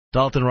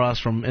Dalton Ross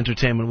from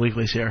Entertainment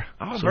Weekly's here.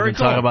 Oh, so very we can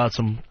cool. talk about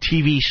some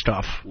TV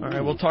stuff. All right,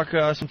 we'll talk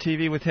some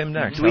TV with him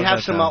next. Do we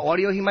have some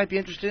audio he might be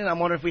interested in? I'm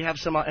wondering if we have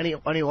some any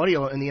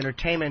audio in the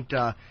entertainment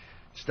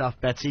stuff,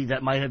 Betsy,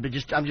 that might have been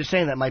I'm just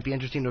saying that might be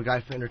interesting to a guy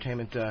from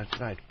entertainment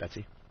tonight,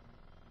 Betsy.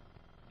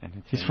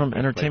 He's from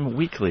Entertainment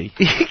Weekly.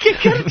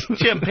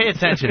 Jim, pay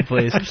attention,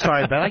 please. I'm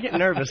sorry, Ben. I get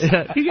nervous.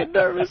 You get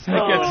nervous. He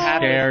gets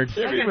scared.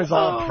 He was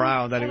all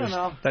proud that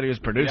he was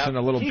producing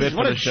a little bit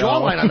for the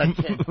show. What a jawline on that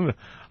kid.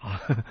 Oh,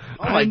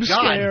 my I'm God.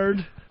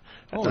 scared.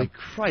 Holy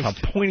Christ.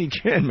 A pointy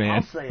chin, man.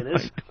 I'll say it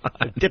is.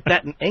 I dip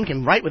that in ink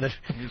and write with it.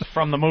 He's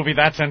from the movie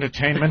That's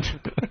Entertainment.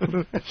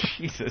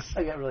 Jesus.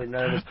 I get really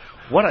nervous.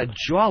 What a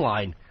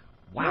jawline.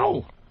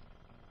 Wow.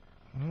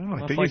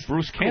 I think like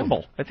Bruce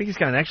Campbell. I think he's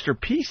got an extra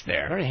piece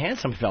there. Very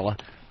handsome fella.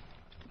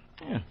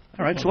 Yeah.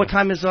 All right, so what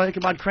time is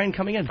Ichabod Crane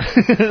coming in?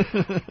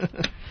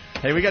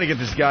 Hey, we got to get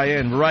this guy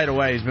in right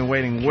away. He's been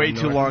waiting way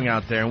too long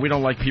out there, and we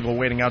don't like people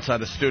waiting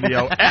outside the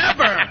studio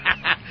ever.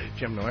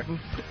 Jim Norton.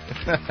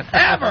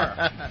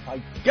 Ever.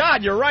 My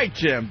God, you're right,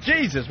 Jim.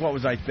 Jesus, what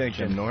was I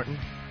thinking? Jim Norton.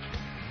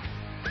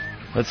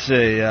 Let's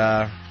see.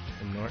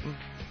 Jim Norton.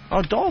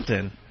 Oh,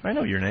 Dalton. I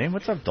know your name.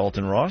 What's up,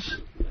 Dalton Ross?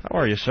 How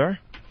are you, sir?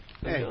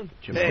 Hey,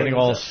 Jim. Getting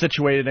all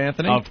situated,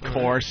 Anthony. Of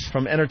course.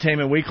 From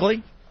Entertainment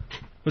Weekly.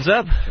 What's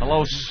up?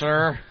 Hello,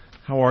 sir.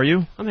 How are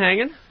you? I'm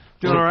hanging.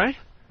 Doing all right.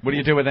 What do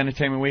you do with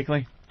Entertainment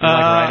Weekly? You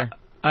like a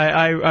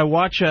writer? I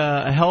watch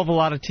a hell of a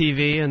lot of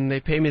TV, and they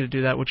pay me to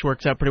do that, which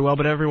works out pretty well.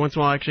 But every once in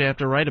a while, I actually have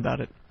to write about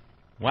it.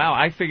 Wow,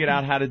 I figured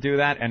out how to do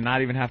that and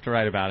not even have to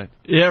write about it.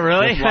 Yeah,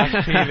 really? Just watch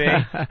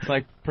TV. It's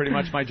like pretty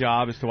much my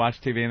job is to watch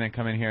TV and then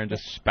come in here and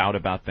just spout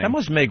about things. That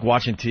must make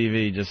watching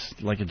TV just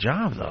like a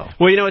job, though.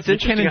 Well, you know, it's you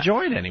interesting. can't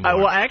enjoy it anymore.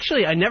 Well,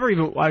 actually, I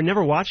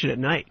never watch it at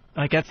night.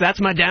 Like that's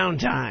my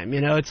downtime.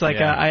 You know, it's like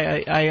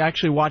I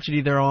actually watch it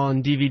either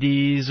on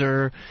DVDs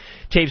or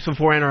tapes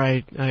beforehand, or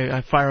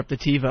I fire up the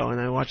TiVo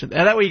and I watch it.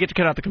 And that way, you get to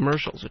cut out the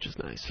commercials, which is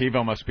nice.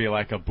 TiVo must be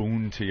like a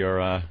boon to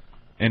your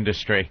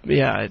industry.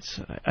 Yeah, it's.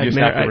 You just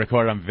have to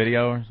record it on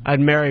video. I'd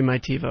marry my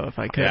TiVo if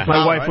I could. Yeah. If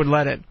my wife would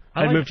let it.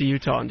 I'd like- move to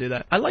Utah and do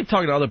that. I like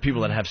talking to other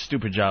people that have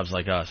stupid jobs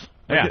like us.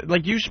 Yeah.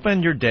 Like you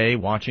spend your day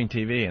watching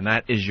TV, and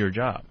that is your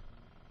job.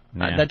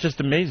 Yeah. That just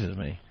amazes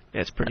me.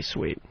 Yeah, it's pretty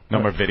sweet. No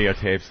more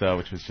videotapes, though,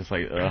 which was just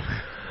like, ugh.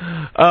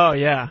 Oh,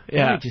 yeah,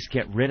 yeah. Why don't you just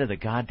get rid of the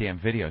goddamn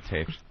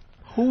videotapes?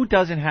 Who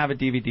doesn't have a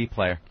DVD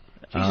player?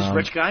 Jesus,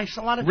 rich guy.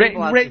 A lot of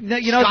people out there.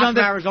 You know, Scott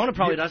from Arizona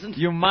probably doesn't.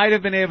 You might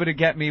have been able to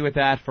get me with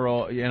that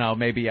for,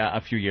 maybe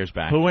a few years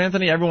back. Who,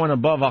 Anthony? Everyone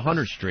above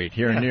 100th Street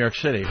here in New York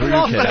City. Who Who are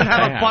else you doesn't kidding?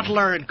 have a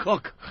butler and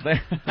cook?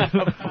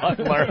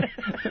 Butler.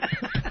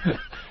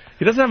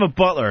 He doesn't have a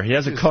butler. He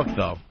has a cook,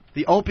 though.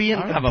 The Opie I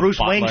don't have and a Bruce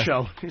butler. Wayne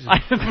show.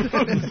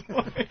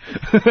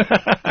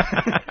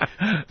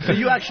 So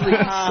you actually...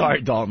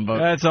 Sorry, Dalton, but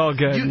That's all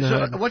good.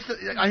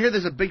 I hear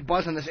there's a big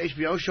buzz on this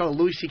HBO show,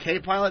 Louis C.K.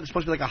 pilot. There's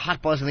supposed to be like a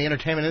hot buzz in the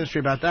entertainment industry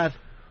about that.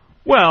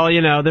 Well,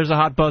 you know, there's a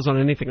hot buzz on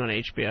anything on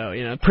HBO.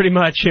 You know, pretty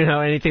much, you know,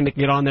 anything that can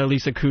get on there.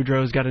 Lisa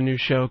Kudrow's got a new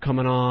show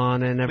coming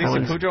on, and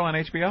everyone's... Lisa Kudrow on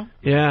HBO?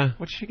 Yeah.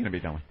 What's she going to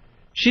be doing?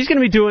 She's going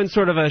to be doing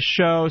sort of a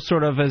show,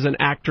 sort of as an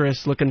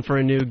actress looking for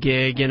a new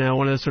gig, you know,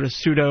 one of those sort of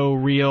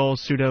pseudo-real,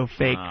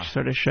 pseudo-fake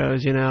sort of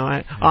shows, you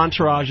know.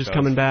 Entourage is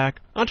coming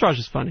back. Entourage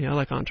is funny. I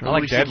like Entourage. I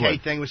like Louis Deadwood.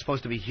 C.K. thing was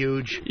supposed to be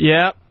huge.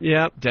 Yep.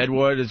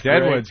 Deadwood is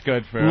Deadwood's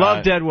good for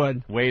Love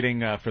Deadwood.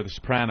 waiting for the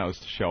Sopranos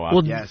to show up.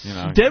 Well, Yes. You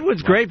know,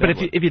 Deadwood's great, but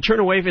Deadwood. if you turn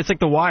away, it's like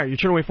The Wire. You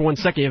turn away for 1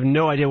 second, you have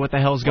no idea what the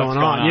hell's going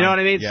on. You know what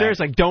I mean? Yeah.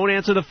 Seriously, like, don't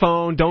answer the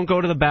phone, don't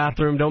go to the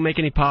bathroom, don't make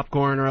any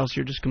popcorn, or else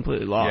you're just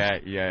completely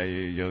lost. Yeah,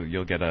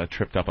 you'll get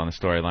tripped up on the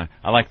storyline.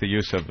 I like the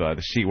use of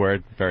the C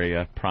word,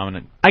 very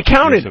prominent. I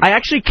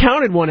actually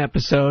counted one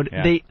episode.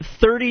 Yeah. They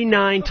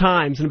 39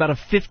 times in about a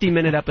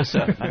 50-minute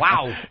episode. Wow.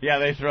 Yeah,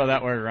 they throw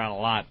that word around a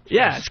lot.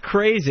 Yeah, it's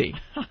crazy.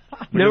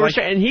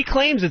 And he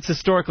claims it's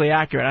historically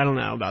accurate. I don't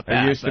know about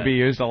that. It used to be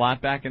used a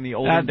lot back in the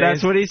olden days.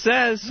 That's what he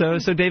says. So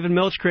David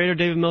Milch, creator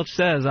David Milch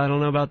says. I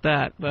don't know about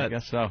that, but I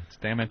guess so. It's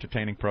a damn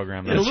entertaining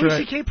program. The though.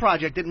 Louis C.K.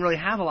 project didn't really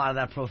have a lot of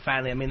that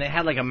profanity. I mean, they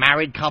had like a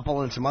married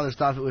couple and some other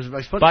stuff. It was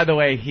supposed By the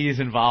way, he's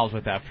involved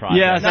with that project.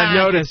 Yes, I've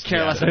noticed.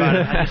 Care less about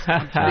it.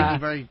 I'm speaking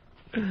very...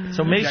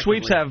 So May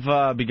sweeps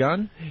have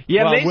begun?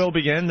 Yeah, well, May- will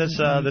begin this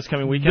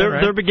coming weekend,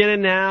 right? They're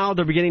beginning now.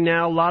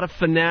 A lot of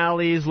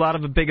finales, a lot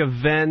of big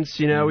events.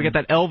 You know, we got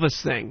that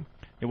Elvis thing.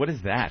 Yeah, what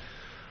is that?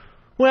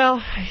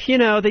 Well, you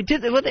know, they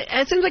did.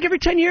 It seems like every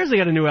 10 years they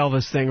got a new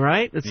Elvis thing,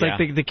 right? It's like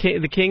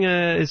the king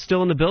is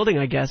still in the building,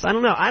 I guess. I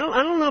don't know. I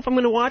don't know if I'm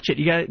going to watch it.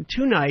 You got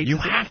 2 nights. You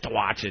have to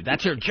watch it.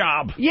 That's your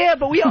job. Yeah,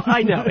 but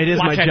I know it is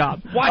Watch my it.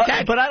 job. Watch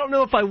it. But I don't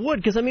know if I would,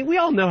 because I mean, we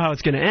all know how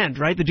it's going to end,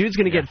 right? The dude's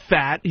going to get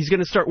fat. He's going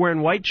to start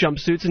wearing white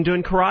jumpsuits and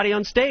doing karate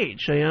on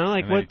stage. You know,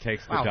 like And then what? he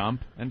takes the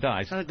dump and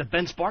dies. Sounds like the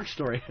Ben Sparks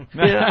story.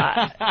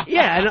 Yeah,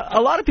 and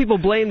a lot of people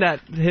blame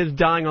that his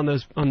dying on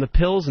the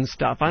pills and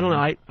stuff. I don't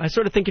know. I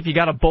sort of think if you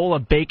got a bowl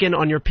of bacon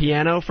on your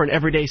piano for an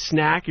everyday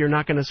snack, you're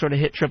not going to sort of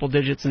hit triple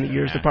digits in the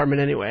years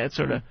department anyway. It's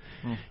sort of,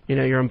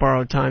 you're on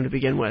borrowed time to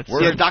begin with.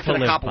 Yeah, Dr.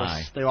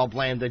 Nicopoulos, they all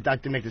blamed.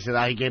 Dr. Nick, they said,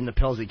 he gave him the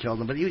pills, he killed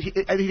him. But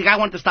the guy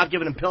wanted to stop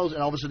giving him pills,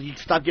 and all of a sudden, you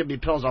stop giving me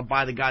pills, I'll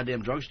buy the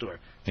goddamn drugstore.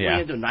 So what are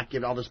you going to do, not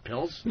give Elvis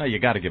pills? No, you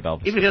got to give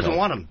Elvis. Even if he doesn't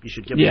want them, you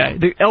should give them. Yeah,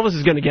 Elvis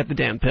is going to get the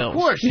damn pills. Of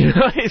course.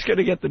 He's going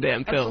to get the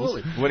damn pills.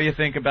 Absolutely. What do you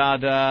think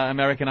about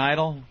American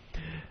Idol?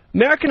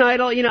 American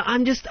Idol,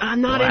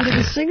 I'm not into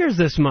the singers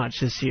this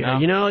much this year.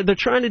 No. They're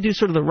trying to do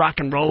sort of the rock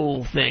and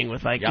roll thing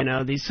with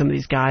some of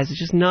these guys. It's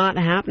just not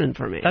happening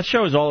for me. That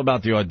show is all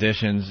about the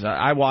auditions.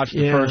 I watched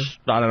the first,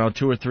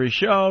 2 or 3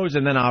 shows,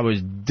 and then I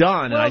was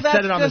done. Well, and I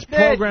said it on this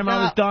program. No.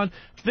 I was done.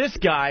 This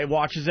guy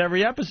watches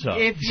every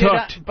episode.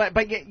 But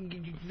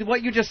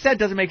what you just said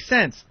doesn't make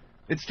sense.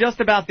 It's just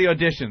about the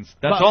auditions.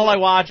 That's all I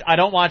watch. I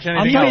don't watch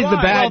anything else. The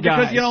bad guys.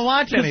 Because you don't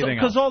watch anything else.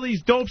 Because all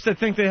these dopes that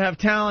think they have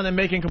talent and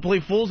making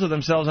complete fools of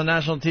themselves on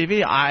national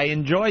TV, I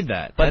enjoyed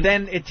that. But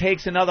then it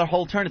takes another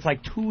whole turn. It's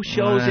like 2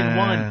 shows in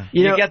one.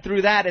 You get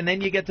through that, and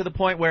then you get to the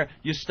point where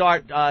you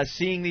start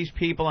seeing these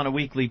people on a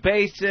weekly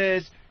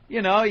basis.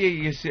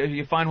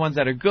 You find ones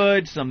that are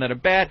good, some that are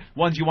bad,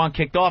 ones you want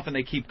kicked off, and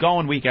they keep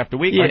going week after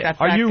week. Yeah. Like that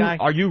fat guy.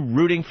 Are you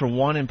rooting for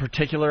one in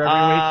particular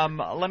every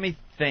week? Let me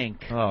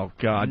think. Oh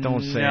God,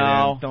 don't say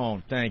No. that.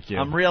 Don't. Thank you.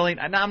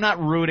 I'm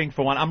not rooting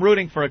for one. I'm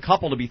rooting for a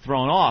couple to be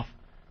thrown off.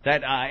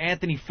 That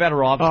Anthony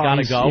Fedorov's got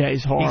to go. Yeah,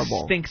 he's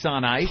horrible. He stinks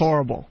on ice.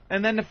 Horrible.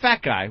 And then the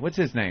fat guy, what's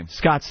his name?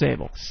 Scott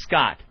Sable.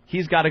 Scott.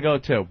 He's got to go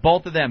too.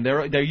 Both of them.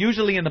 They're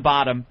usually in the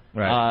bottom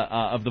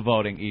of the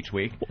voting each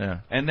week. Yeah.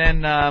 And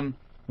then.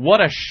 What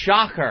a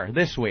shocker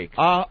this week.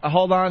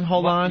 Hold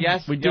on.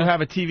 Yes, we do have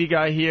a TV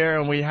guy here,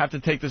 and we have to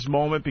take this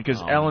moment because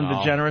Ellen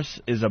DeGeneres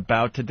is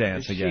about to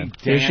dance again.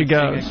 Here she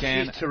goes.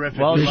 She's terrific.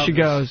 Well, here she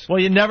goes. Well,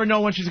 you never know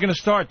when she's going to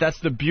start. That's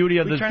the beauty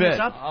of this bit.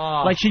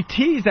 Like, she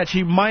teased that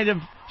she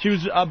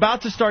was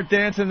about to start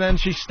dancing, and then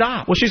she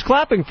stopped. Well, she's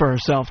clapping for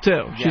herself,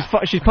 too.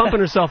 Yeah. She's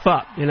pumping herself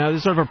up. This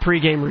is sort of a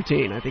pregame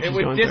routine, I think she's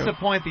going through. It would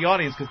disappoint the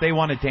audience because they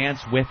want to dance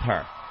with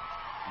her.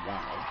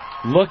 Wow.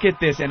 Look at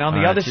this, and on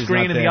the other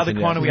screen in the other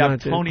corner we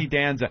have Tony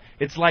Danza.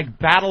 It's like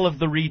Battle of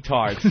the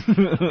Retards.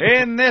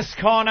 In this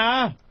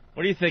corner.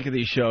 What do you think of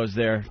these shows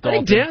there, Dalton? I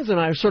think Danza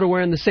and I are sort of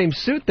wearing the same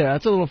suit there.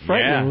 That's a little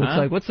frightening. It's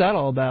like, what's that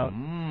all about?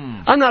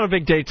 I'm not a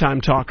big daytime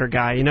talker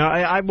guy.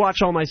 I watch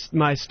all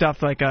my stuff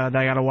that I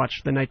got to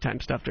watch the nighttime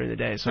stuff during the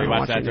day. So you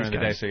watch that during the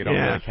day so you don't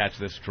really catch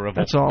this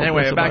drivel. That's all.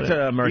 Anyway, that's back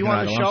to American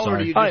Idol. You on the show,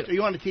 or are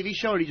you on a TV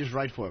show, or do you just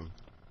write for him?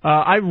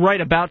 I write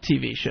about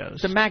TV shows.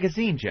 It's a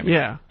magazine, Jimmy.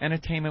 Yeah.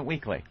 Entertainment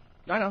Weekly.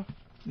 I know.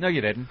 No, you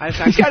didn't.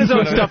 He's got his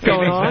own stuff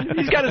going on.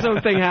 He's got his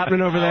own thing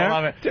happening over there. I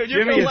love it. Dude,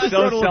 Jimmy is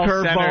so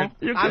self-centered.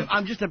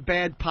 I'm just a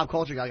bad pop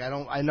culture guy.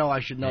 I know I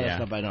should know that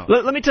stuff. I don't.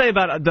 Let me tell you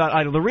about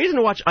Idol. The reason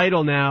to watch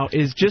Idol now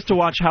is just to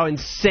watch how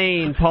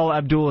insane Paula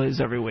Abdul is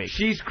every week.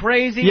 She's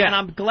crazy, and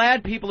I'm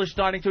glad people are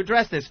starting to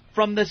address this.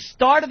 From the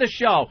start of the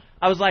show,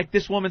 I was like,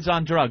 this woman's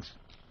on drugs.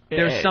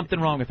 There's something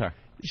wrong with her.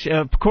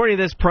 According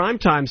to this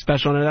primetime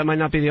special, that might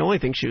not be the only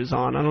thing she was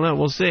on. I don't know.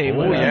 We'll see.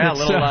 Oh, yeah, a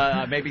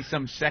little, maybe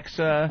some sex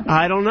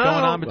I don't know.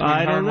 going on between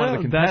her and one of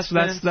the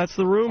contestants. That's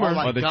the rumor.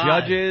 Oh, or the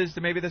judges.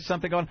 Maybe there's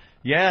something going on.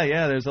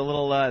 Yeah, there's a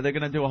little, they're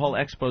going to do a whole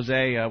expose.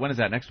 When is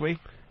that, next week?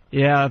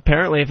 Yeah,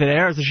 apparently if it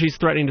airs, she's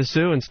threatening to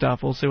sue and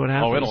stuff. We'll see what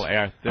happens. Oh, it'll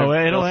air. It'll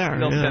air.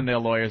 They'll send their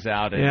lawyers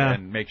out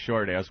and make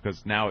sure it airs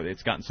because now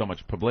it's gotten so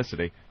much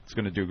publicity. It's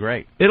going to do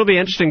great. It'll be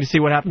interesting to see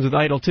what happens with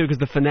Idol, too, because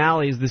the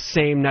finale is the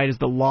same night as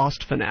the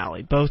Lost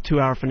finale. Both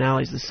 2-hour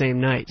finales the same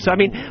night. So,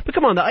 but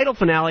come on, the Idol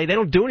finale, they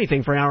don't do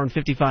anything for an hour and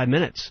 55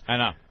 minutes. I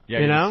know. Yeah,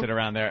 you can sit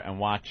around there and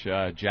watch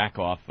Jack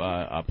Off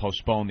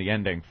postpone the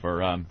ending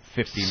for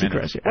 50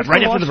 minutes. What's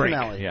right the after the Lost break.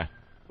 Finale? Yeah.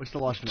 What's the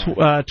Lost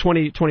finale?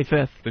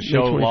 25th. The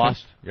show 25th.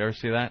 Lost. You ever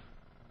see that?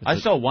 I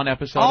saw one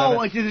episode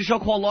of it. Is it a show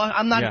called Lost?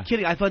 I'm not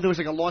kidding. I thought there was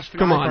like a Lost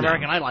finale for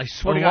American Idol. I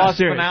swear to The God. Lost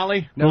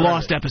finale? The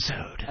Lost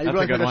episode. That's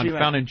a good one.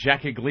 Found in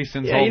Jackie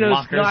Gleason's old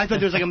lockers. No, I thought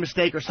there was like a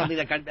mistake or something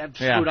that got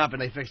screwed up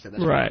and they fixed it.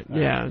 That's right,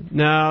 yeah.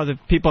 No, the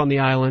people on the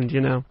island,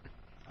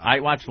 I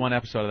watched one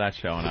episode of that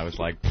show and I was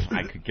like,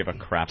 I could give a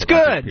crap it's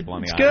about good. these people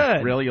on the it's island.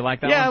 Good. Really? You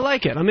like that Yeah, one? I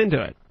like it. I'm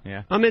into it.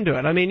 Yeah. I'm into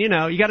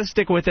it. You got to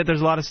stick with it. There's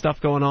a lot of stuff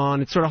going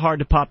on. It's sort of hard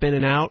to pop in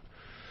and out.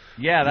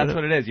 Yeah, that's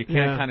what it is. You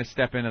can't kind of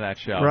step into that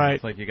show. Right.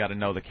 It's like you got to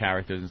know the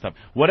characters and stuff.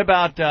 What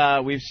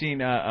about, we've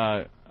seen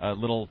a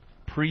little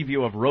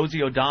preview of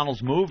Rosie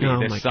O'Donnell's movie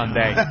this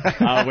Sunday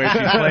where she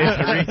plays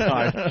the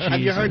retard. Have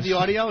you heard the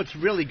audio? It's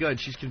really good.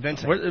 She's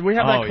convincing. We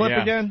have that clip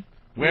again?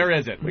 Where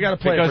is it? We got to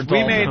play because it for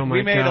Dalton.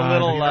 we made a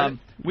little,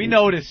 we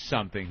noticed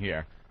something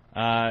here.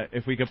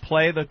 If we could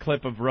play the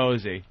clip of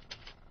Rosie.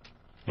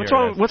 What's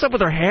wrong? What's up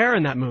with her hair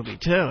in that movie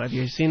too? Have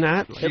you seen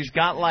that? She's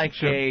got like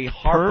a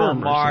Harpo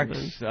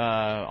Marx,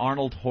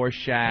 Arnold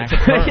Horseshack.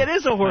 It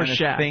is a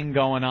Horseshack thing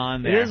going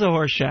on there. It is a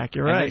Horseshack.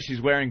 You're right. And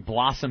she's wearing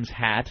Blossom's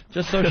hat,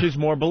 just so she's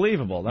more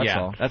believable. That's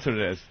all. That's what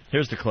it is.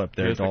 Here's the clip.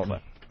 There, Dalton.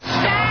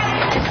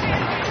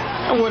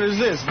 What is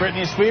this?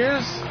 Britney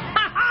Spears?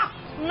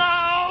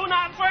 No,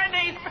 not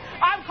Britney.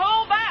 I'm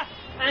Cole Bass,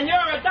 and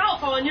you're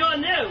Adolfo, and you're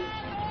new.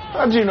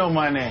 How'd you know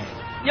my name?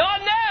 You're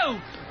new,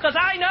 because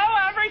I know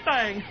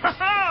everything.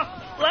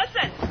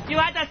 Listen, you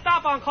had to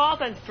stop on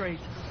Carlton Street.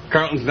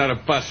 Carlton's not a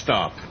bus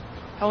stop.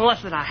 Oh,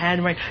 listen,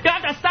 Henry. You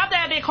have to stop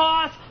there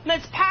because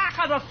Miss Pack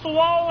has a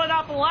swollen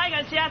up leg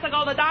and she has to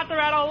go to the doctor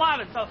at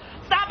 11. So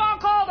stop on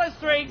Calder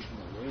Street,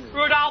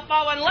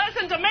 Rudolfo, and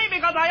listen to me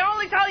because I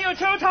only tell you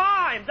 2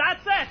 times.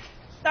 That's it.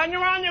 Then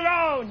you're on your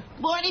own.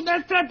 Morning,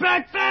 Mr.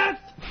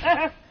 Breakfast.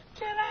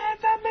 Can I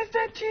have that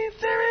Mr. Cheese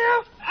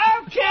cereal?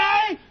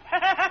 Okay.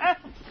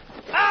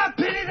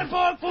 Pity the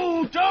poor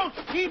fool. Don't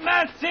eat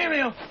my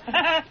cereal.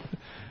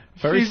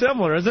 Very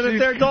similar, isn't it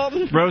there,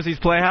 Dalton? Rosie's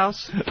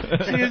Playhouse.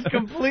 She is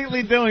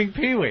completely doing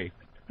Pee-wee.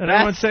 And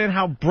everyone's saying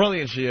how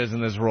brilliant she is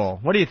in this role.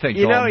 What do you think,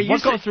 Dalton?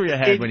 What goes through your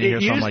head when you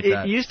hear something like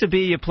that? It used to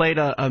be you played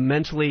a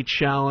mentally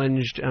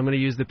challenged, I'm going to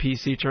use the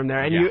PC term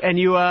there, and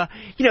you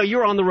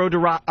were on the road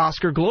to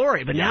Oscar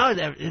glory. But now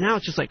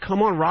it's just like,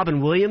 come on,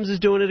 Robin Williams is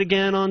doing it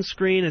again on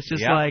screen. It's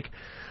just like,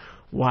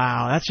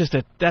 wow,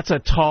 that's a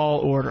tall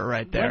order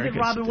right there. When did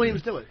Robin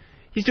Williams do it?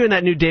 He's doing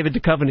that new David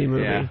Duchovny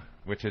movie. Yeah.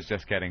 Which is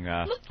just getting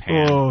panned.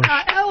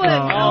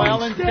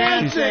 Ellen's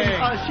dancing.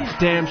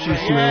 She's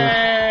smooth.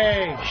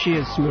 Yay. She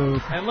is smooth.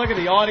 And look at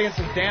the audience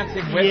is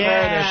dancing with her.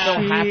 They're so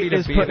happy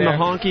to be there. She is putting the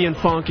honky and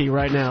funky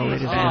right now,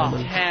 ladies and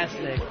gentlemen.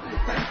 Fantastic.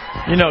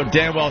 You know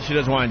damn well she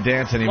doesn't want to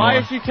dance anymore. Why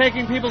is she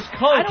taking people's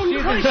coats?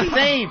 She's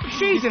insane.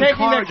 She's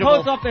taking their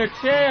coats off their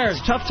chairs.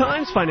 It's tough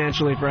times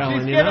financially for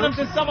Ellen. She's giving them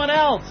to someone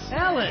else.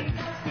 Ellen.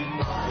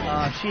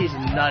 She's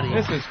nutty.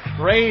 This is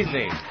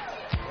crazy.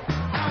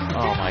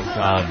 Oh, my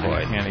God, boy.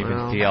 I can't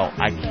even deal.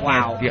 I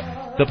can't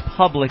deal. The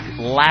public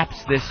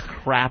laps this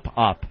crap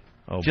up.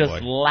 Oh, just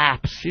boy.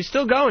 laps. She's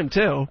still going,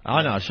 too.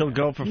 Oh, no, she'll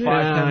go for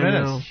 5-10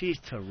 minutes. She's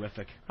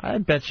terrific. I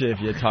bet you if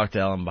you talk to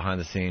Ellen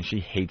behind the scenes, she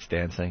hates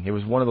dancing. It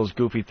was one of those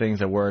goofy things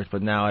that worked,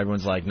 but now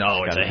everyone's like,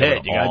 no, it's a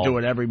hit. You got to do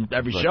it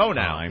every show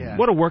now. Yeah.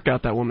 What a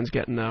workout that woman's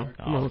getting, though.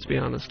 Well, let's be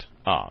honest.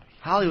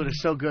 Hollywood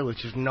is so good with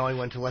just knowing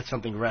when to let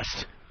something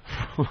rest.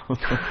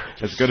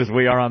 As good as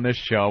we are on this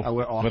show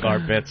we're with our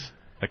bits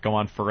that go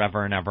on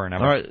forever and ever and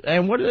ever. All right,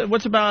 and what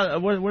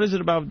is it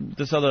about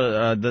this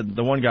other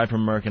the one guy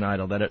from American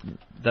Idol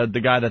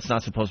the guy that's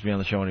not supposed to be on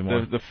the show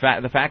anymore? The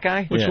fat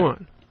guy? Which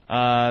one?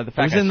 The fat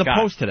guy. He was in the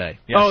Post today.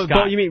 Yeah,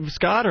 you mean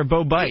Scott or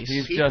Bo Bice?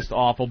 He's just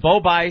awful. Bo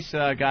Bice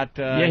got.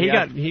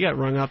 He got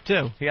rung up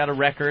too. He had a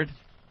record.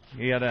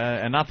 He had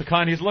and not the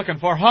kind he's looking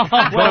for. Well,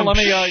 let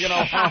me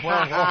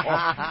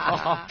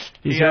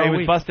he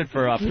was busted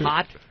for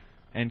pot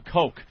and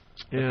coke.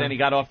 But then he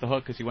got off the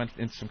hook because he went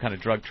into some kind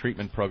of drug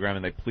treatment program,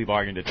 and they plea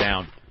bargained it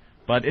down.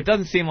 But it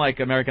doesn't seem like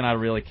American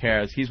Idol really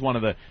cares. He's one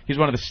of the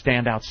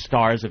standout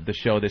stars of the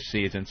show this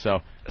season,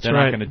 so they're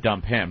not going to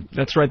dump him.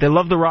 That's right. They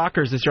love the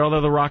Rockers this year,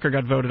 although the Rocker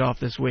got voted off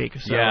this week.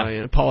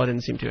 So Paula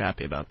didn't seem too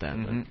happy about that.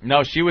 Mm-hmm.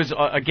 No, she was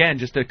again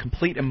just a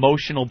complete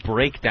emotional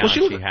breakdown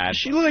she had.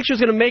 She looked like she was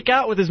going to make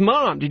out with his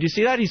mom. Did you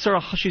see that?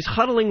 She's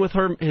huddling with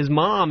his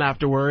mom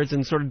afterwards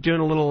and sort of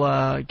doing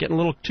getting a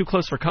little too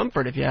close for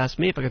comfort. If you ask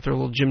me, if I could throw a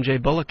little Jim J.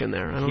 Bullock in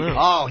there, I don't know.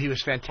 Oh, he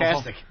was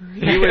fantastic.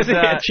 He was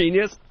a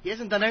genius. He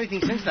hasn't done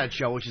anything since that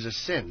show, which is a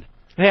sin.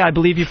 Hey, I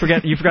believe you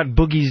forgot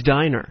Boogie's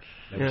Diner.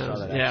 Never saw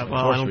that. Yeah,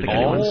 well, I don't think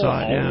anyone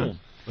saw it. Yeah.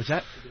 What's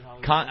that?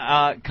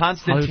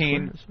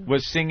 Constantine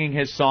was singing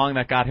his song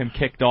that got him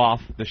kicked off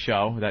the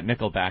show, that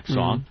Nickelback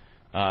song,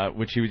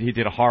 which he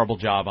did a horrible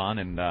job on,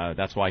 and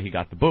that's why he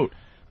got the boot.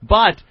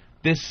 But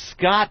this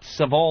Scott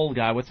Savole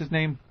guy, what's his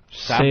name?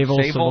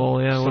 Savole,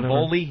 yeah, whatever.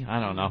 Savoli? I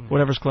don't know.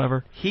 Whatever's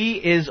clever. He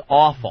is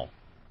awful.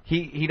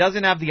 He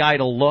doesn't have the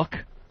Idol look.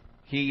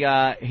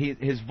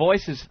 His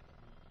voice is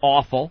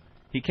awful.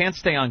 He can't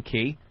stay on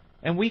key.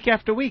 And week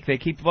after week, they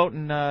keep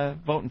voting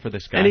for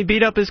this guy. And he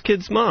beat up his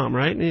kid's mom,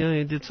 right?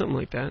 He did something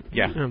like that.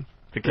 Yeah.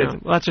 The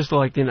kid. Well, that's just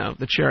like,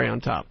 the cherry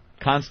on top.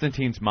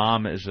 Constantine's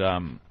mom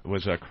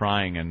was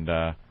crying,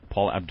 and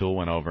Paula Abdul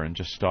went over and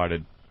just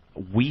started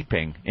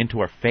weeping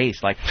into her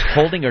face, like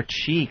holding her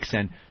cheeks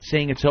and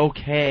saying it's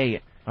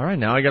okay. All right,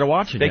 now I got to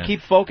watch it. They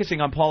keep focusing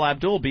on Paula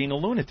Abdul being a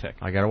lunatic.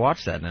 I got to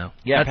watch that now.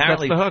 Yeah,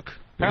 that's the hook.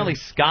 Apparently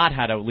Scott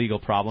had a legal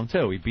problem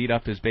too. He beat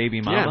up his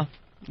baby mama.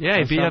 Yeah,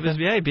 he beat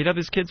up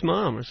his kid's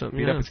mom or something.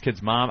 Beat up his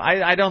kid's mom.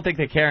 I don't think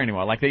they care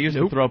anymore. Like, they used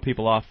to throw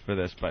people off for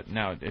this, but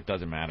now it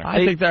doesn't matter.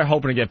 I think they're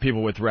hoping to get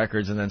people with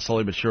records and then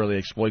slowly but surely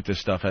exploit this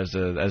stuff as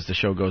the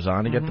show goes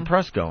on to get the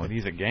press going. But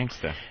he's a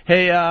gangster.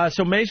 Hey,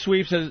 so May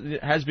Sweeps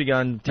has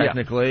begun,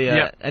 technically.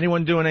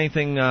 Anyone doing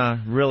anything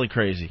really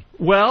crazy?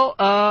 Well,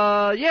 there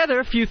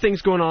are a few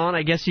things going on.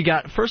 I guess you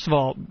got, first of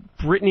all,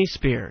 Britney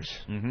Spears.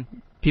 Mm-hmm.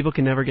 People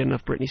can never get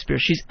enough Britney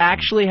Spears. She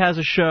actually has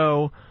a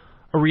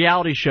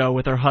reality show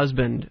with her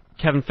husband,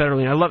 Kevin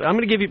Federline. I love it. I'm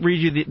going to read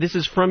you this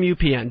is from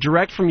UPN,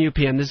 direct from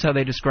UPN. This is how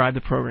they describe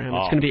the program.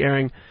 It's going to be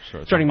airing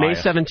starting May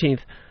 17th.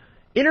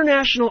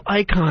 International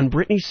icon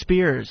Britney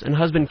Spears and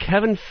husband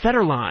Kevin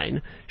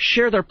Federline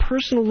share their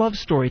personal love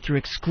story through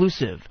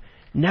exclusive,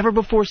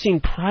 never-before-seen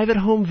private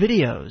home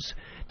videos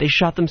they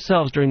shot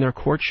themselves during their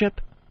courtship,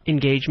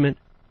 engagement,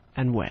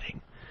 and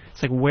wedding.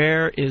 It's like,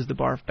 where is the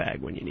barf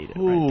bag when you need it?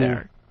 Right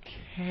there.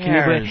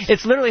 cares?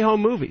 It's literally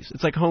home movies.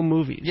 It's like home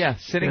movies. Yeah,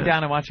 sitting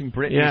down and watching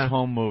Britney's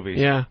home movies.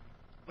 Yeah.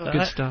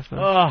 Good stuff, though.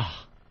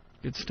 Oh.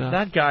 Good stuff.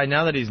 That guy,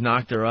 now that he's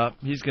knocked her up,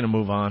 he's going to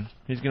move on.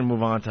 He's going to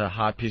move on to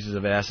hot pieces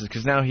of asses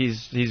because now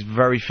he's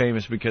very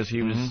famous because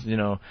he was,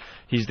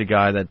 he's the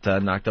guy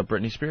that knocked up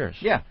Britney Spears.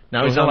 Yeah.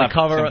 Now he's on the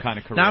cover. Kind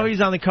of now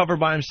he's on the cover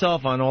by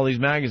himself on all these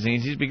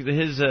magazines.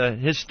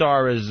 His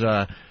star is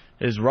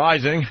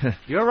rising.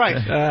 You're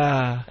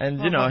right. And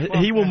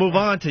he will move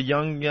on to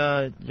young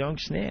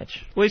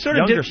snatch. Well, he sort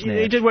of did.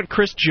 He did what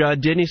Chris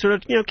Judd did, and he sort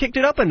of kicked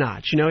it up a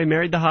notch. He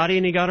married the hottie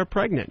and he got her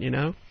pregnant.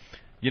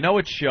 You know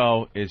what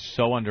show is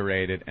so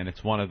underrated, and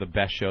it's one of the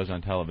best shows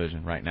on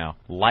television right now?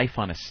 Life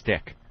on a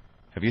Stick.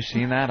 Have you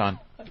seen that on?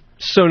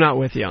 So not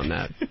with you on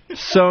that.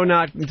 So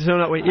not with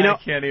you. I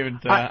can't even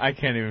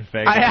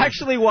fake it. I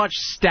actually watched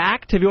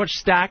Stacked. Have you watched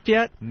Stacked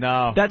yet?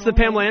 No. That's the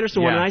Pamela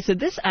Anderson one, Yeah. and I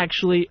said this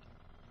actually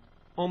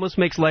almost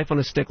makes Life on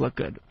a Stick look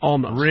good.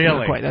 Almost. Really?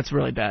 Not quite. That's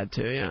really bad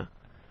too. Yeah.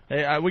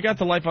 Hey, we got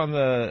the Life on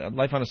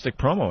a Stick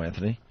promo,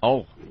 Anthony.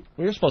 Oh.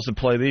 We were supposed to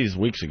play these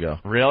weeks ago.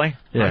 Really?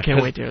 Yeah, I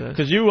can't wait to hear this.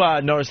 Because you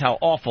noticed how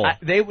awful.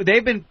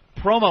 They've been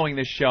promoting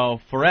this show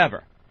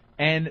forever.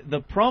 And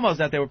the promos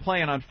that they were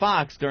playing on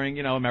Fox during,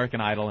 American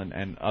Idol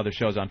and other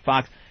shows on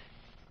Fox,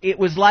 it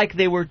was like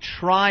they were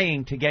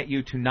trying to get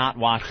you to not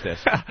watch this.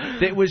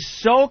 It was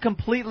so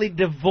completely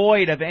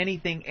devoid of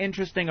anything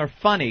interesting or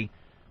funny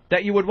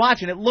that you would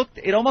watch, and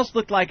it almost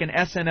looked like an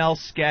SNL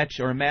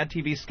sketch or a Mad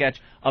TV sketch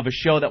of a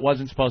show that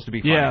wasn't supposed to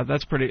be funny. Yeah,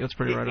 that's pretty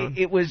right on.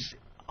 It was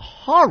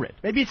horrid.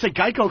 Maybe it's a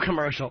Geico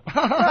commercial.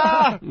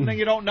 And then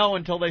you don't know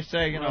until they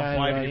say,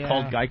 why did you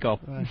call Geico?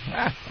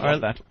 All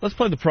right, let's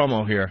play the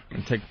promo here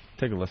and take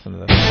a listen to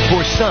this.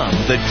 For some,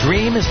 the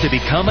dream is to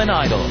become an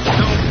idol.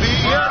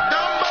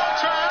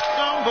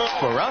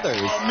 For others,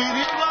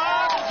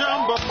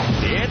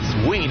 it's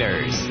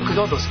wieners. Look at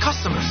all those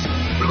customers.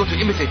 We're going to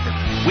imitate them.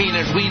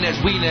 Wieners, wieners,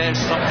 wieners.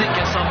 Some thick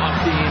and some are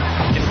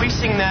thin. If we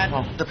sing that,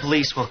 the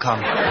police will come.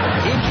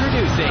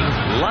 Introducing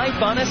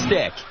Life on a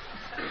Stick.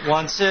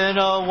 Once in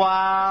a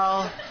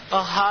while,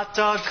 a hot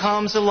dog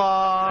comes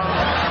along.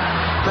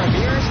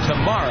 Premieres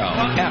tomorrow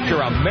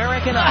after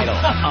American Idol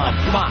on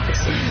Fox.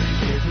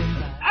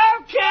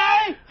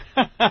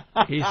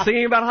 Okay! He's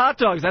singing about hot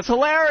dogs. That's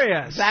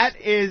hilarious. That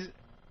is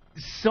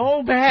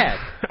so bad.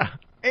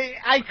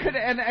 I could,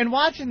 and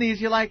watching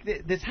these, you're like,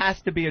 this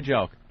has to be a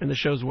joke. And the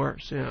show's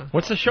worse, yeah.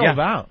 What's the show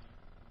about?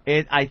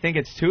 I think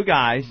it's two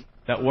guys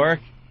that work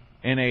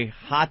in a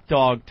hot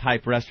dog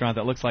type restaurant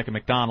that looks like a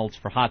McDonald's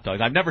for hot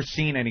dogs. I've never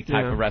seen any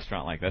type of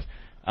restaurant like this.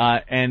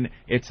 And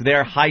it's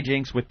their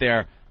hijinks with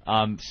their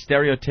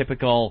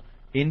stereotypical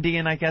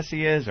Indian, I guess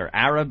he is, or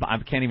Arab, I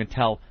can't even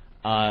tell,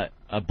 a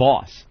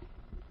boss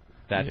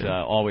that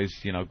always,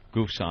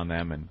 goofs on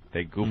them, and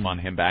they goof on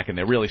him back, and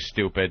they're really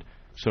stupid,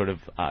 sort of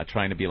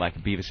trying to be like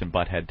Beavis and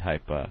Butthead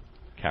type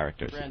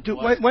characters. Dude,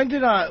 when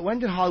did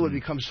Hollywood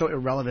become so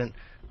irrelevant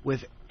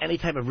with any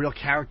type of real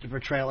character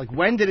portrayal? Like,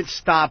 when did it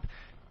stop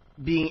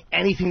being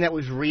anything that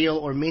was real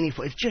or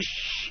meaningful? It's just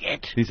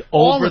shit. These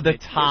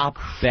over-the-top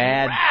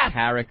bad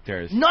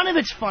characters. None of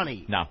it's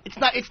funny. No.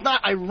 It's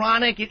not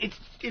ironic.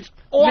 It's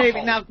awful.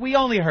 Maybe, now, we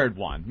only heard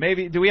one.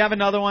 Maybe, do we have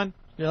another one?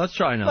 Yeah, let's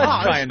try another.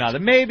 Let's try another.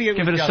 Maybe it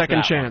Give was it a just second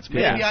that chance.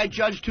 one. Maybe I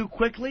judged too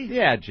quickly.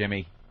 Yeah,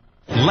 Jimmy.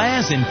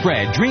 Laz and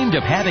Fred dreamed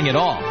of having it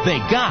all. They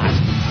got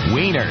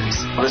wieners.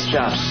 This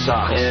job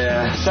sucks.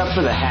 Yeah, except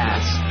for the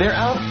hats. They're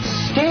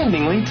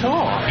outstandingly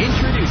tall.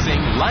 Introducing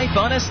Life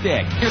on a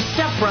Stick. Your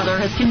stepbrother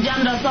has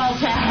condemned us all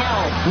to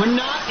hell. We're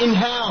not in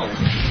hell.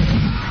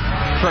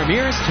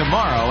 Premieres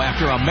tomorrow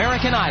after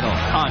American Idol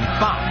on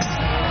Fox.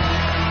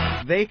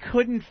 They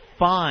couldn't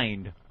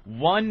find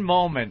one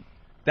moment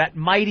that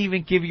might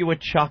even give you a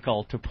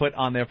chuckle to put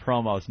on their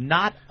promos.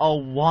 Not a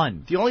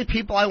one. The only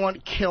people I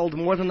want killed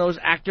more than those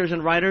actors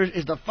and writers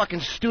is the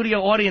fucking studio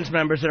audience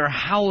members that are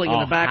howling in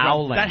the background.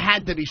 Howling. That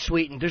had to be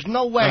sweetened. There's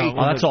no way.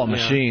 Oh, that's all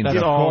machines. That's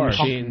of all course.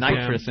 machines.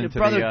 Nitrous Your into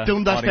brother the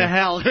doomed us to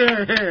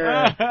audience.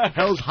 hell.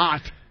 Hell's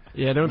hot.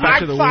 Yeah, they went back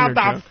to the wiener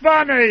joke.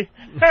 funny.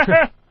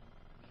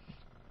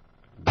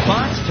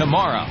 Fox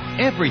tomorrow.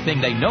 Everything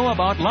they know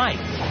about life.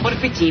 What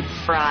if we deep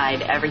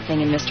fried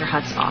everything in Mr.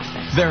 Hutt's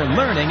office? They're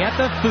learning at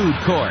the food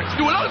court.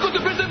 You will all go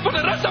to prison for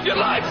the rest of your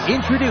life.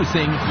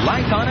 Introducing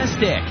Life on a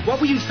Stick. What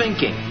were you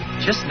thinking?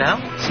 Just now?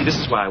 See, this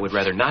is why I would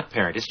rather not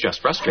parent. It's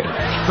just frustrating.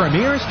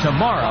 Premieres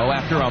tomorrow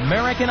after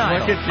American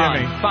Idol Look at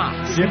Jimmy. on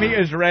Fox. Jimmy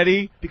is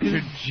ready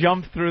to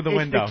jump through the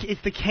window.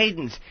 It's the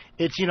cadence.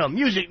 It's,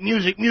 music,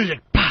 music, music.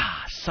 Bah!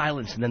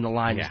 Silence, and then the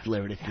line is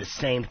delivered. It's the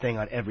same thing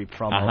on every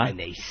promo, and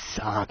they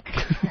suck.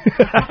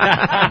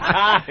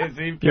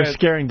 You're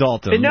scaring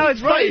Dalton. No,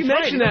 it's funny you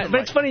right. mention that,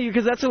 but it's funny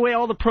because that's the way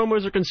all the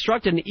promos are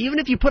constructed. And even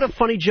if you put a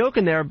funny joke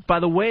in there, by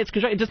the way it's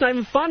constructed, it's just not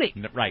even funny.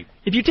 Right.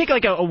 If you take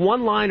like a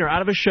one-liner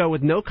out of a show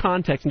with no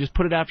context and just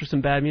put it after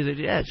some bad music,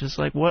 it's just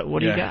like, what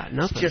do you got?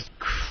 Nothing. It's just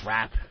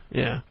crap.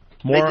 Yeah.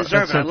 They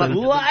deserve it. I love it.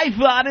 Life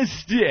on a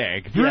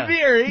Stick.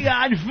 Premiering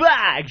on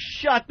Fox.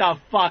 Shut the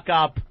fuck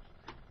up.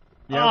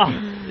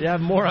 Yeah,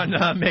 more on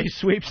May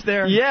sweeps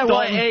there. Yeah,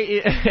 well, tell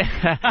you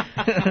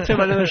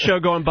about another show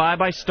going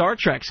by. Star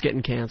Trek's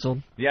getting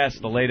canceled. Yes,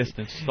 the latest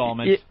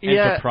installment,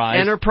 Enterprise.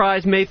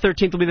 Enterprise, May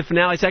 13th will be the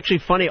finale. It's actually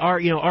funny.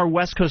 Our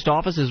West Coast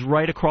office is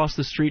right across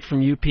the street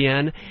from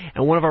UPN,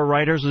 and one of our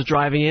writers was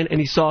driving in, and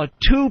he saw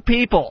 2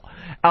 people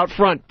out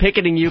front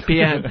picketing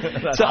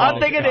UPN. So I'm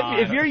thinking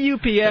if you're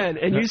UPN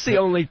and you see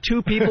only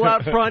 2 people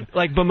out front,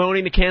 like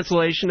bemoaning the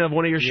cancellation of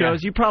one of your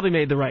shows, you probably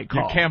made the right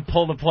call. You can't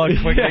pull the plug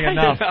quickly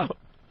enough.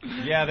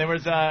 Yeah, there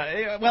was,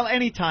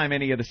 anytime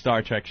any of the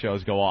Star Trek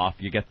shows go off,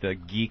 you get the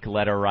geek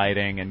letter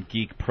writing and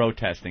geek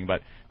protesting,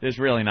 but there's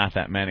really not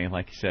that many.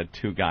 Like you said,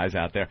 2 guys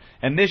out there.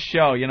 And this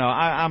show,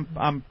 I'm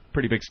a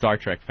pretty big Star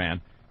Trek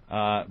fan,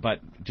 but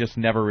just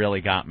never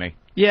really got me.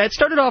 Yeah, it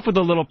started off with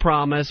a little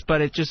promise,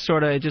 but it just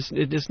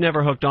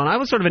never hooked on. I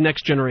was sort of a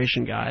Next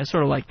Generation guy. I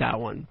sort of liked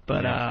that one,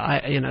 but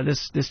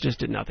this just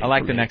did nothing. I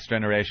like the Next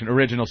Generation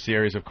original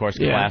series, of course,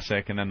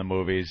 classic, and then the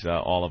movies,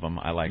 all of them.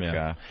 I like,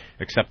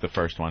 except the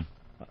first one.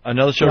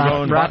 Another show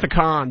going.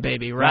 Rathacon,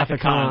 baby,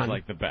 Rathacon's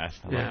like the best.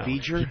 Yeah.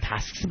 Feature? He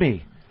tasks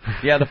me.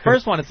 Yeah, the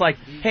first one, it's like,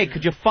 hey,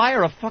 could you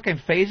fire a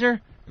fucking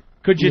phaser?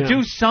 Could you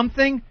do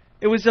something?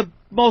 It was the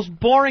most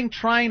boring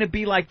trying to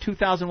be like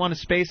 2001: A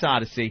Space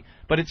Odyssey,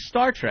 but it's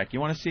Star Trek. You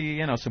want to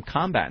see, some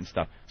combat and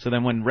stuff. So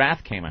then when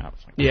Wrath came out, it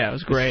was like, it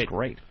was great.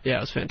 Great. Yeah,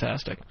 it was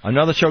fantastic.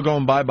 Another show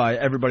going by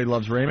Everybody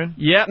Loves Raymond.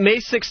 Yeah, May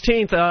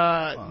 16th.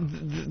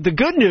 The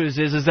good news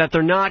is that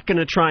they're not going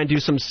to try and do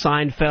some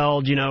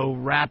Seinfeld,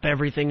 wrap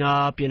everything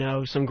up,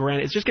 some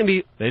grand. It's just going to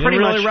be They pretty didn't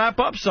really much wrap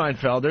up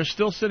Seinfeld. They're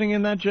still sitting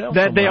in that jail.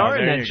 They are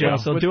in There that you jail,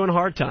 go. so doing a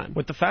hard time.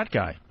 with the fat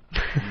guy.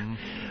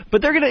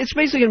 But it's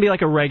basically going to be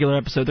like a regular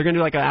episode. They're going to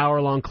do like an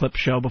hour-long clip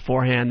show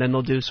beforehand. Then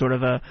they'll do sort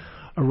of a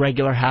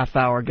regular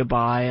half-hour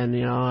goodbye, and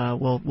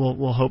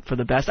we'll hope for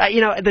the best.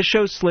 The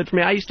show slid for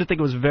me. I used to think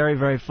it was very,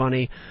 very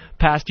funny.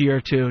 Past year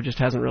or two, just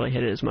hasn't really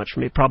hit it as much for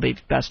me. Probably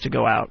best to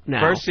go out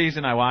now. First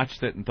season, I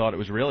watched it and thought it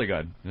was really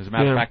good. As a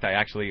matter of fact, I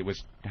actually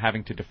was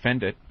having to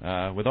defend it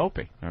with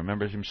Opie. I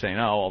remember him saying,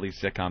 "Oh, all these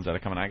sitcoms that are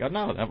coming." I go,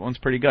 "No, that one's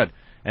pretty good."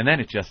 And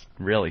then it just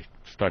really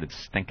started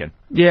stinking.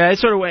 Yeah,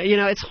 it's sort of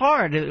it's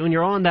hard when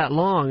you're on that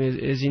long.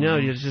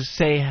 You just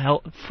say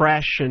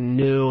fresh and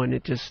new, and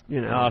it just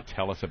Oh,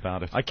 tell us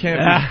about it. I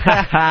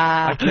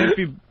can't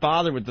be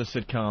bothered with the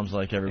sitcoms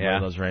like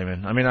Everybody Loves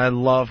Raymond. I mean, I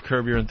love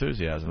Curb Your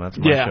Enthusiasm. That's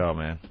my show,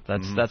 man.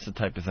 That's the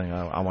type of thing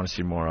I want to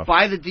see more of.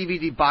 Buy the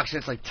DVD box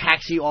sets like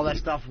Taxi, all that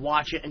stuff.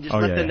 Watch it and just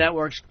let the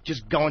networks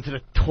just go into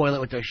the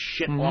toilet with their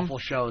shit awful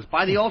shows.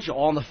 Buy the old show,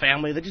 All in the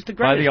Family. They're just the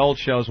greatest. Buy the old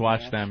shows,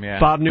 watch them. Yeah.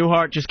 Bob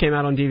Newhart just came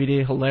out on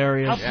DVD.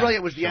 Hilarious. How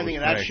brilliant was the ending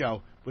of that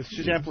show with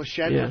Suzanne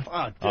Pleshette?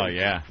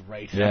 Yeah.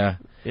 Great.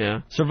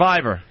 Yeah.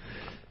 Survivor.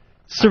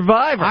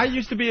 I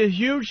used to be a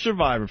huge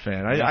Survivor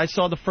fan. I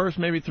saw the first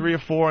maybe 3 or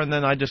 4, and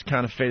then I just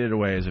kind of faded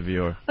away as a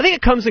viewer. I think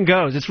it comes and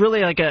goes. It's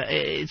really like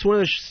it's one of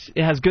those.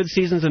 It has good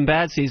seasons and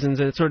bad seasons,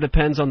 and it sort of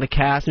depends on the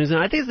cast. And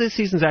I think this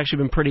season's actually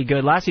been pretty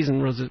good. Last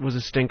season was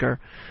a stinker.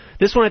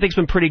 This one I think's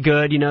been pretty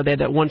good. They had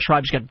that one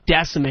tribe just got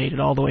decimated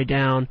all the way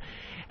down,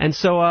 and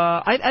so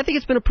I think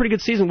it's been a pretty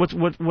good season.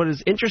 What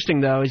is interesting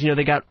though is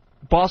they got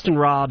Boston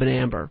Rob and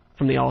Amber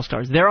from the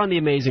All-Stars. They're on The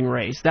Amazing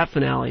Race. That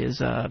finale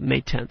is May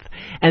 10th.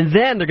 And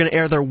then they're going to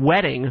air their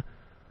wedding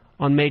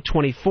on May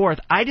 24th.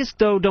 I just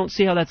don't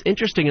see how that's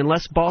interesting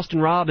unless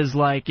Boston Rob is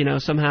like,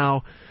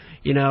 somehow,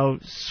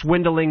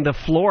 swindling the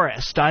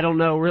florist. I don't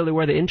know really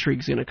where the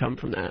intrigue's going to come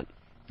from that.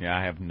 Yeah,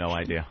 I have no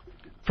idea.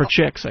 For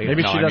chicks, I guess.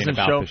 Maybe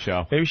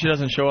she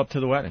doesn't show up to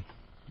the wedding.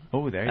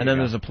 Oh, there you go. And then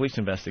there's a police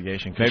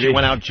investigation. Maybe she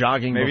went out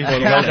jogging. Maybe she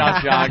goes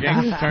out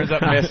jogging, turns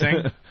up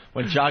missing.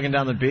 Went jogging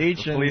down the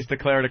beach. The police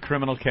declared a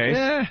criminal case.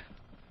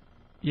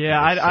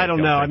 Yeah, I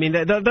don't know. I mean,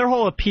 their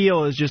whole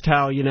appeal is just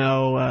how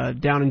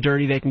down and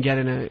dirty they can get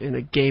in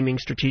a gaming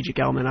strategic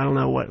element. I don't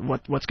know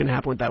what's going to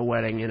happen with that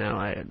wedding.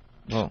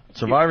 Well,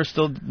 Survivor's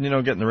still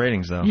getting the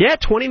ratings though. Yeah,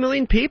 20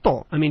 million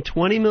people. I mean,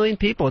 20 million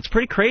people. It's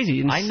pretty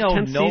crazy. I know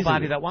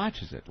nobody that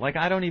watches it. Like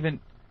I don't even.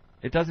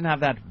 It doesn't have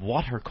that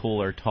water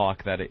cooler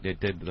talk that it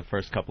did the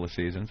first couple of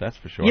seasons, that's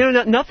for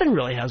sure. Nothing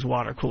really has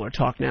water cooler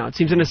talk now. It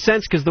seems in a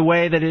sense because the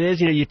way that it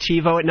is, you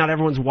TiVo it, not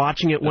everyone's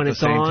watching it when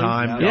it's on. At the same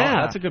time.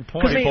 Yeah. That's a good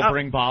point. People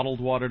bring bottled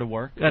water to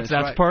work. That's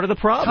part of the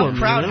problem. Tough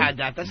Crowd had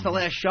that. That's the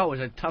last show. It was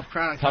a Tough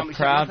Crowd. Tough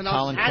Crowd.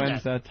 Colin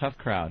Quinn's Tough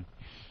Crowd.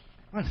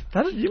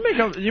 There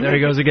he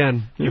goes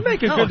again. You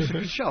make a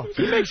good show.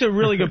 He makes a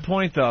really good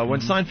point, though. When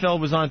Seinfeld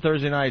was on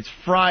Thursday nights,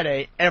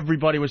 Friday,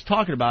 everybody was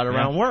talking about it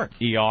around work.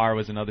 ER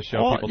was another show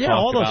people talked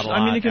all those, about a lot.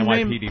 I mean, you can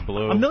NYPD name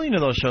Blue. a million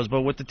of those shows,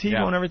 but with the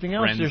TiVo and everything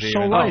else, Frenzy, you're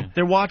so right.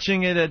 They're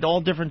watching it at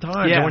all different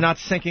times, and we're not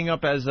syncing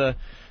up as a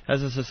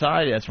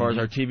society as far as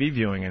our TV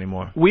viewing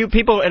anymore.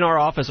 People in our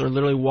office are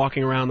literally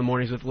walking around in the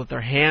mornings with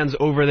their hands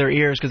over their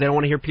ears because they don't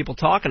want to hear people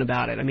talking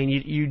about it. I mean,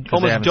 you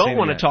almost don't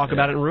want to talk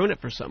about it and ruin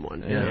it for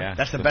someone. Yeah.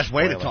 That's the best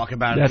way to talk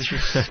about it.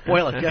 That's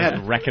spoil it. Go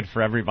ahead. Wreck it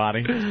for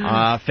everybody.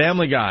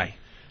 Family Guy.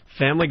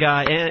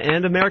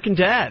 And American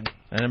Dad.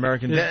 And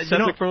American Dad. Seth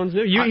MacFarlane's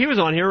new. He was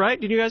on here, right?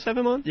 Did you guys have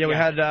him on? Yeah, we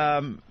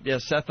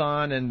had Seth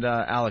on and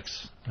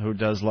Alex, who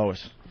does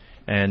Lois.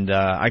 And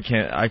I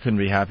couldn't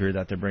be happier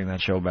that they're bringing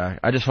that show back.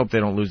 I just hope they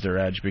don't lose their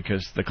edge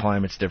because the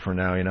climate's different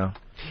now, you know.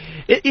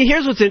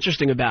 Here's what's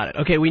interesting about it.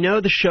 Okay, we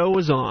know the show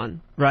was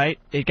on, right?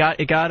 It got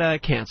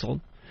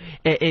canceled.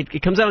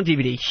 It comes out on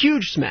DVD,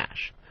 huge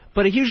smash.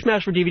 But a huge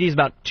smash for DVD is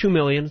about 2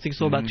 million. I think it's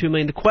still about 2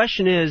 million. The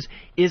question is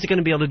it going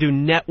to be able to do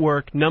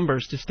network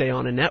numbers to stay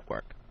on a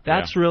network?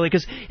 That's really,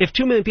 because if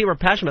 2 million people are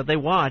passionate about it, they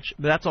watch,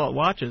 but that's all it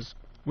watches.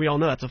 We all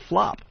know that's a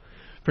flop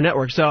for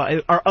networks. So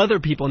are other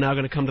people now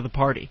going to come to the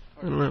party?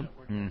 I don't know.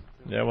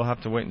 Yeah, we'll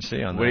have to wait and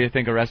see on that. What do you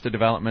think, Arrested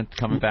Development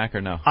coming back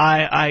or no?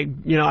 I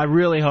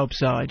really hope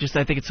so. I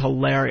think it's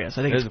hilarious.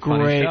 I think it's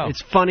great.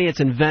 It's funny. It's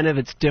inventive.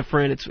 It's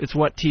different. It's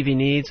what TV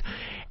needs.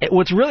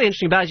 What's really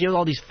interesting about it is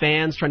all these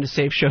fans trying to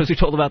save shows. We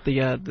told about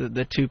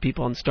the two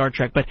people on Star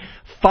Trek, but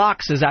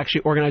Fox has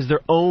actually organized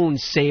their own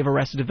Save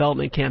Arrested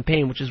Development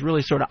campaign, which is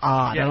really sort of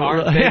odd. Yeah,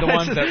 aren't they the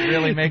ones that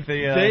really make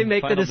the they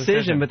make the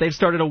decision? But they've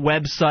started a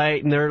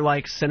website and they're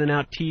like sending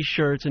out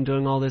T-shirts and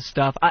doing all this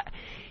stuff.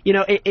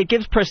 It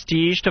gives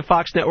prestige to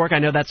Fox Network. I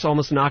know that's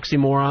almost an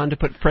oxymoron to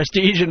put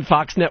prestige and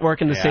Fox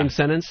Network in the same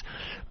sentence,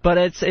 but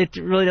it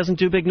really doesn't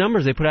do big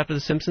numbers. They put after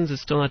The Simpsons,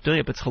 it's still not doing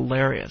it, but it's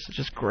hilarious. It's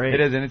just great. It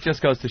is, and it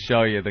just goes to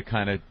show you the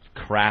kind of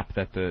crap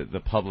that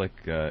the public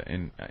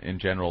in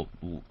general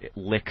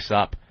licks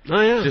up. Oh,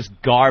 yeah. It's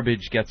just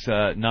garbage gets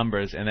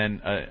numbers, and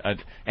then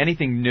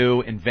anything new,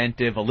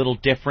 inventive, a little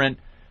different,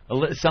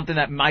 something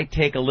that might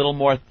take a little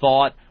more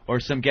thought or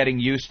some getting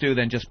used to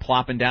than just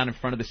plopping down in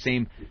front of the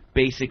same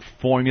basic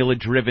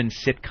formula-driven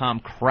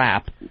sitcom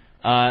crap.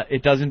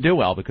 It doesn't do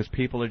well because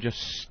people are just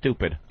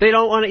stupid. They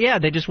don't want to. Yeah,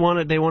 they just want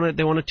to. They want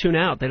to tune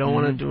out. They don't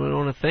want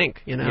to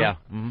think. You know. Yeah.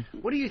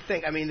 What do you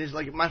think? I mean, there's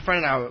like my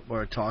friend and I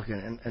were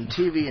talking, and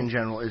TV in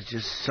general is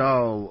just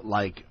so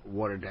like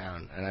watered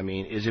down. And I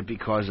mean, is it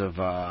because of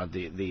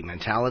the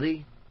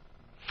mentality?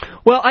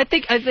 Well, I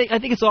think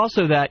it's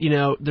also that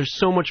there's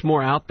so much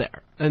more out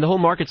there, and the whole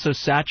market's so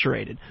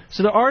saturated.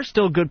 So there are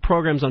still good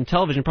programs on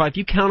television. Probably if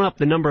you count up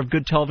the number of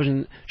good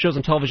television shows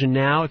on television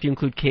now, if you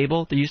include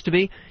cable, there used to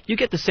be, you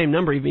get the same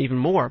number, even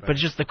more. Right. But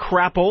it's just the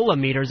crapola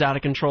meter's out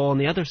of control on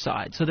the other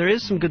side. So there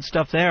is some good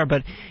stuff there,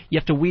 but you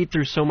have to weed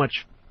through so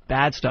much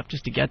bad stuff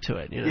just to get to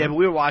it. Yeah, but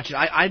we were watching.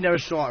 I never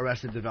saw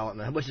Arrested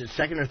Development. Was it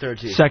second or third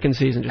season? Second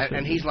season.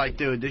 And he's like,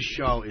 dude, this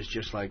show is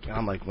just like. And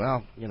I'm like,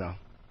 well,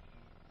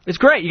 It's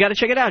great. You got to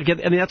check it out.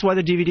 That's why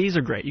the DVDs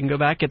are great. You can go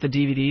back, get the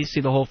DVDs, see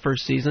the whole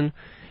first season,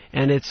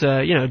 and it's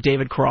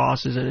David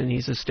Cross is in it, and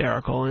he's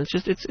hysterical, and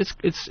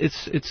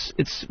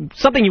it's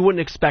something you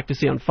wouldn't expect to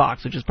see on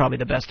Fox, which is probably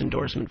the best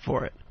endorsement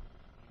for it.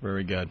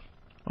 Very good.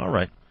 All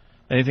right.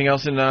 Anything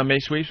else in May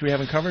Sweeps we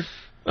haven't covered?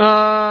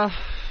 I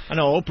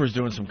know Oprah's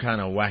doing some kind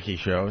of wacky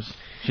shows.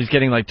 She's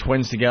getting like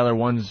twins together.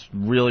 One's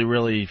really,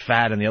 really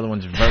fat, and the other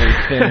one's very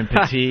thin and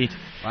petite.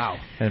 Wow.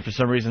 And for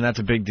some reason, that's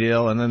a big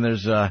deal. And then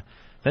there's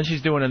then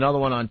she's doing another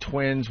one on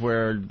twins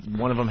where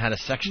one of them had a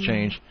sex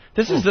change.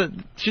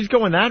 She's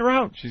going that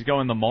route? She's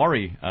going the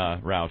Maury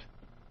route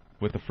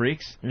with the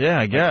freaks. Yeah,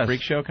 I guess. Like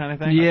freak show kind of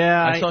thing.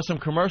 Yeah. I saw some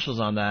commercials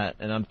on that,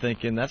 and I'm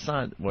thinking that's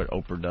not what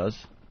Oprah does.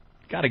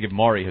 Got to give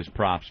Maury his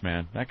props,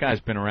 man. That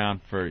guy's been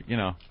around for,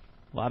 a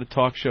lot of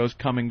talk shows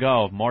come and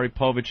go. Maury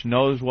Povich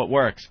knows what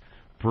works.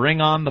 Bring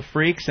on the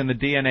freaks and the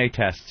DNA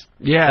tests.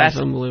 Yeah, that's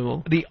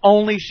unbelievable. The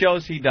only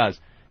shows he does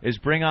is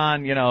bring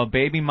on,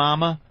 baby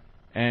mama,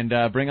 and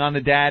bring on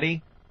the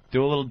daddy,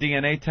 do a little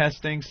DNA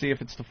testing, see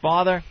if it's the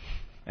father,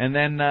 and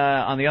then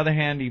on the other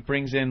hand, he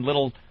brings in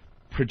little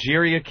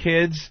progeria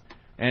kids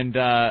and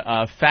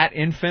fat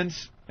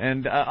infants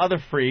and other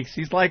freaks.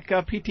 He's like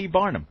P.T.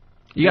 Barnum.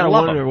 You got to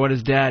wonder what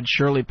his dad,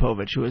 Shirley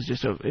Povich, who is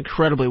just an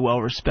incredibly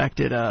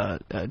well-respected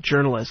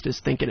journalist, is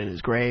thinking in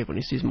his grave when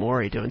he sees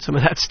Maury doing some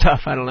of that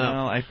stuff. I don't know.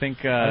 Well, I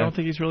think I don't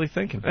think he's really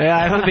thinking. Yeah,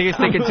 I don't think he's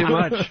thinking too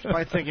much.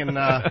 Probably thinking, look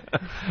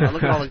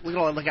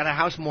at the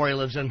house Maury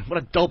lives in. What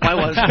a dope I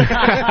was.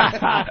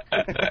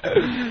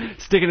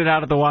 Sticking it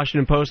out at the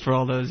Washington Post for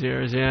all those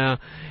years. Yeah,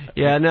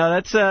 no,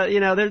 that's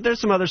there's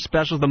some other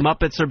specials. The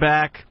Muppets are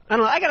back. I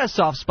don't know. I got a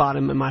soft spot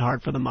in my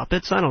heart for the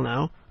Muppets. I don't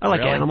know. I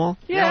like Animal.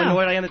 Yeah. How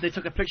annoyed I am that they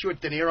took a picture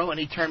with De Niro and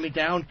he turned me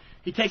down.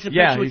 He takes a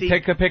picture he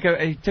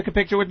with took a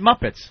picture with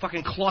Muppets.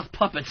 Fucking cloth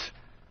puppets.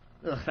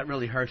 Ugh, that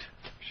really hurt.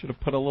 Should have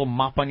put a little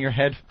mop on your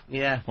head.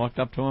 Yeah. Walked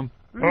up to him.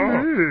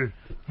 I'm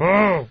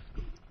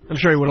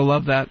sure he would have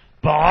loved that.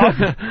 Bob?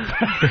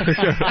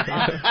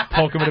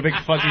 Poke him with a big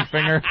fuzzy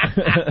finger.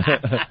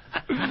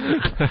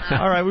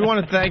 All right, we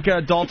want to thank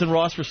Dalton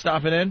Ross for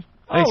stopping in.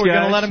 Thanks, we're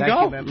going to guys. let him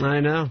go. You, I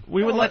know.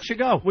 We would let you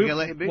go. We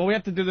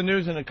have to do the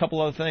news and a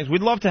couple other things.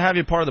 We'd love to have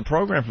you part of the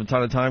program from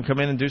time to time. Come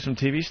in and do some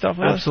TV stuff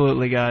with us.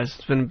 Absolutely, guys.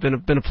 It's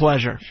been a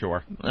pleasure.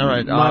 Sure. All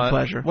right. My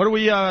pleasure. What are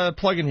we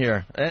plugging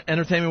here?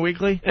 Entertainment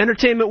Weekly?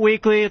 Entertainment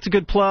Weekly. It's a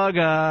good plug.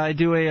 I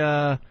do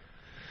a...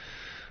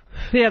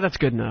 yeah, that's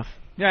good enough.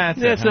 Yeah,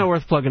 it's not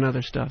worth plugging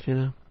other stuff,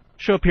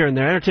 Show up here and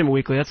there. Entertainment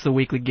Weekly. That's the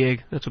weekly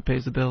gig. That's what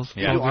pays the bills.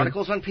 Yeah. You do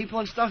articles on people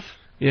and stuff?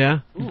 Yeah.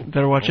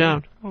 Better watch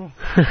out. All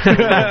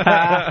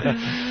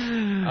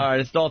right,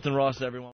 it's Dalton Ross, everyone.